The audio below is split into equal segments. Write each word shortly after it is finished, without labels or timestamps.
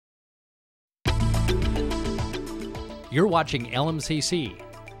You're watching LMCC,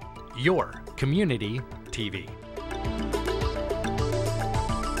 your community TV.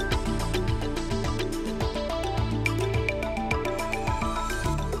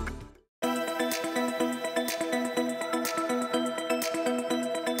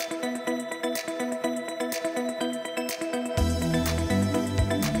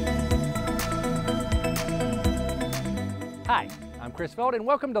 Hi, I'm Chris Vogt, and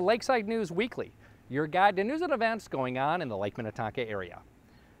welcome to Lakeside News Weekly, your guide to news and events going on in the Lake Minnetonka area.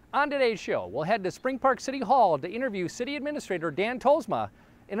 On today's show, we'll head to Spring Park City Hall to interview City Administrator Dan Tolsma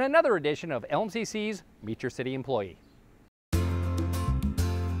in another edition of LMCC's Meet Your City Employee.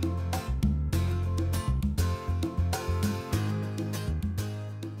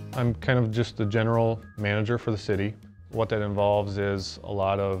 I'm kind of just the general manager for the city. What that involves is a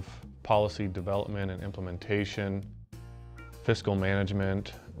lot of policy development and implementation, fiscal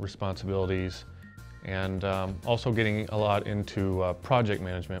management responsibilities, and also getting a lot into project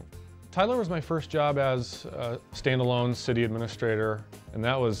management. Tyler was my first job as a standalone city administrator, and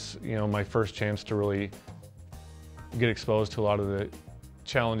that was, my first chance to really get exposed to a lot of the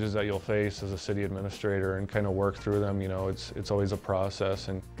challenges that you'll face as a city administrator and kind of work through them. It's always a process,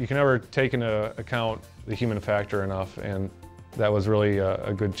 and you can never take into account the human factor enough, and that was really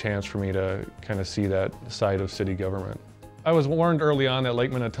a good chance for me to kind of see that side of city government. I was warned early on that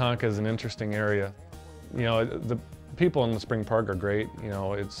Lake Minnetonka is an interesting area. The people in the Spring Park are great.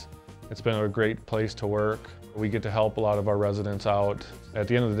 It's been a great place to work. We get to help a lot of our residents out. At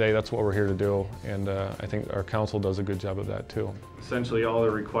the end of the day, that's what we're here to do, and I think our council does a good job of that too. Essentially, all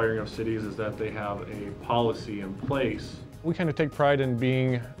they're requiring of cities is that they have a policy in place. We kind of take pride in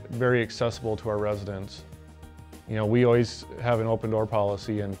being very accessible to our residents. We always have an open door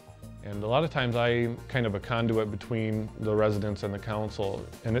policy, and a lot of times I'm kind of a conduit between the residents and the council,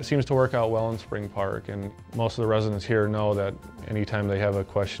 and it seems to work out well in Spring Park. And most of the residents here know that anytime they have a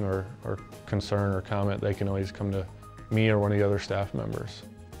question or concern or comment, they can always come to me or one of the other staff members.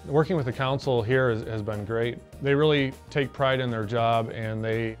 Working with the council here has been great. They really take pride in their job, and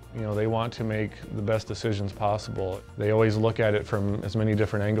they want to make the best decisions possible. They always look at it from as many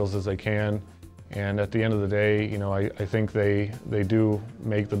different angles as they can. And at the end of the day, I think they do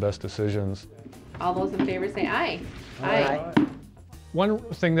make the best decisions. All those in favor say aye. Aye. One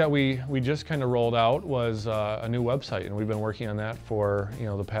thing that we just kind of rolled out was a new website, and we've been working on that for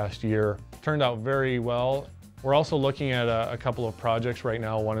the past year. Turned out very well. We're also looking at a couple of projects right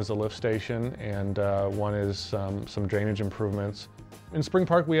now. One is a lift station, and one is some drainage improvements. In Spring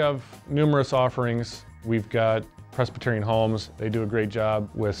Park, we have numerous offerings. We've got Presbyterian Homes. They do a great job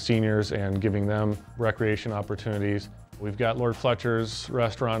with seniors and giving them recreation opportunities. We've got Lord Fletcher's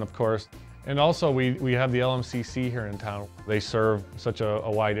restaurant, of course. And also we have the LMCC here in town. They serve such a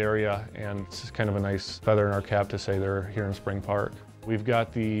wide area, and it's kind of a nice feather in our cap to say they're here in Spring Park. We've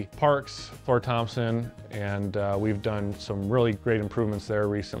got the parks, Thor Thompson, and we've done some really great improvements there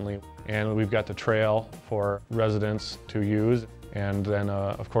recently. And we've got the trail for residents to use. And then,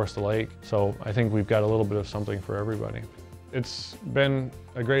 of course, the lake. So I think we've got a little bit of something for everybody. It's been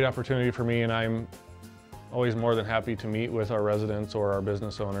a great opportunity for me, and I'm always more than happy to meet with our residents or our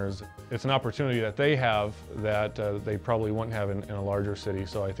business owners. It's an opportunity that they have that they probably wouldn't have in a larger city,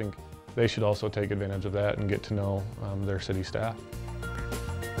 so I think they should also take advantage of that and get to know their city staff.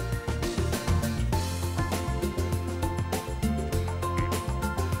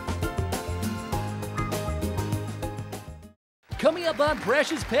 Coming up on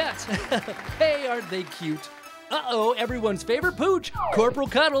Precious Pets. Hey, aren't they cute? Uh-oh, everyone's favorite pooch, Corporal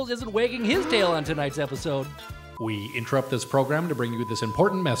Cuddles, isn't wagging his tail on tonight's episode. We interrupt this program to bring you this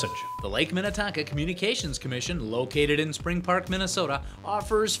important message. The Lake Minnetonka Communications Commission, located in Spring Park, Minnesota,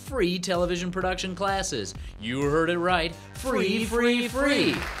 offers free television production classes. You heard it right, free, free,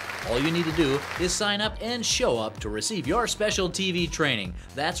 free. All you need to do is sign up and show up to receive your special TV training.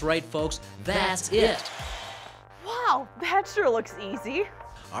 That's right, folks, that's it. Wow, that sure looks easy.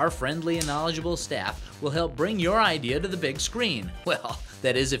 Our friendly and knowledgeable staff will help bring your idea to the big screen. Well,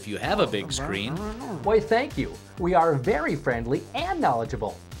 that is if you have a big screen. Why, thank you. We are very friendly and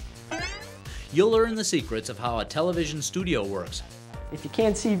knowledgeable. You'll learn the secrets of how a television studio works. If you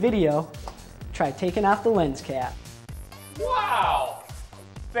can't see video, try taking off the lens cap. Wow!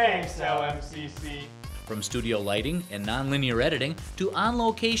 Thanks, LMCC. From studio lighting and nonlinear editing to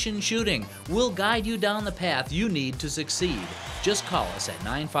on-location shooting, we'll guide you down the path you need to succeed. Just call us at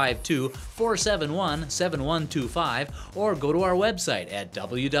 952-471-7125 or go to our website at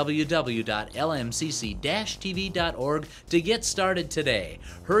www.lmcc-tv.org to get started today.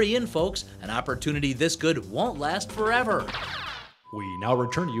 Hurry in, folks. An opportunity this good won't last forever. We now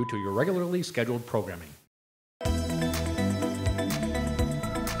return you to your regularly scheduled programming.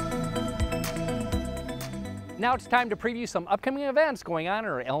 Now it's time to preview some upcoming events going on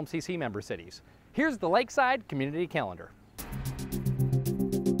in our LMCC member cities. Here's the Lakeside Community Calendar.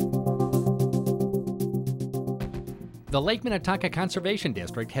 The Lake Minnetonka Conservation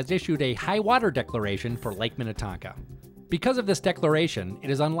District has issued a high water declaration for Lake Minnetonka. Because of this declaration, it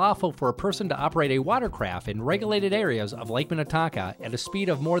is unlawful for a person to operate a watercraft in regulated areas of Lake Minnetonka at a speed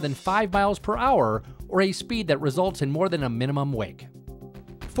of more than 5 miles per hour or a speed that results in more than a minimum wake.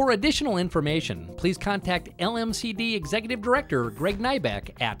 For additional information, please contact LMCD Executive Director Greg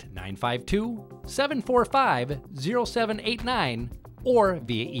Nybeck at 952-745-0789 or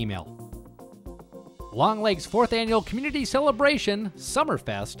via email. Long Lake's 4th Annual Community Celebration,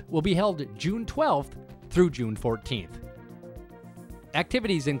 SummerFest, will be held June 12th through June 14th.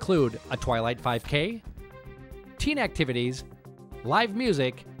 Activities include a Twilight 5K, teen activities, live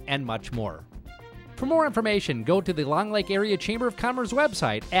music, and much more. For more information, go to the Long Lake Area Chamber of Commerce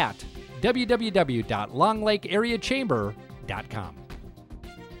website at www.longlakeareachamber.com.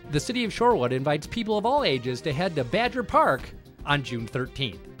 The City of Shorewood invites people of all ages to head to Badger Park on June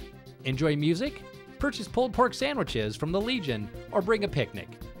 13th. Enjoy music, purchase pulled pork sandwiches from the Legion, or bring a picnic.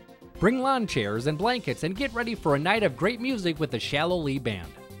 Bring lawn chairs and blankets and get ready for a night of great music with the Shalo Lee Band.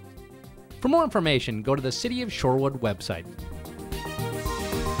 For more information, go to the City of Shorewood website.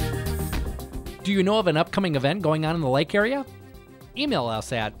 Do you know of an upcoming event going on in the lake area? Email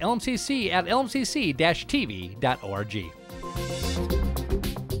us at lmcc@lmcc-tv.org.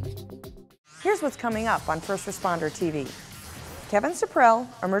 Here's what's coming up on First Responder TV. Kevin Suprell,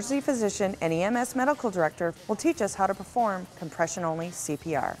 emergency physician and EMS medical director, will teach us how to perform compression-only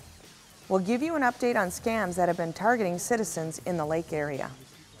CPR. We'll give you an update on scams that have been targeting citizens in the lake area.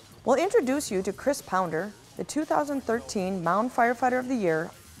 We'll introduce you to Chris Pounder, the 2013 Mound Firefighter of the Year.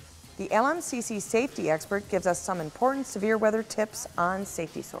 The LMCC safety expert gives us some important severe weather tips on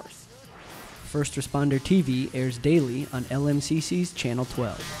Safety Source. First Responder TV airs daily on LMCC's Channel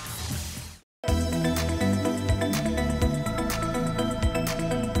 12.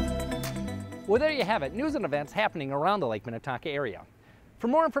 Well, there you have it, news and events happening around the Lake Minnetonka area. For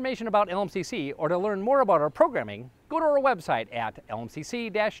more information about LMCC or to learn more about our programming, go to our website at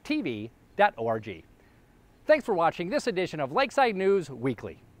lmcc-tv.org. Thanks for watching this edition of Lakeside News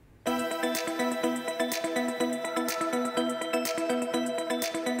Weekly.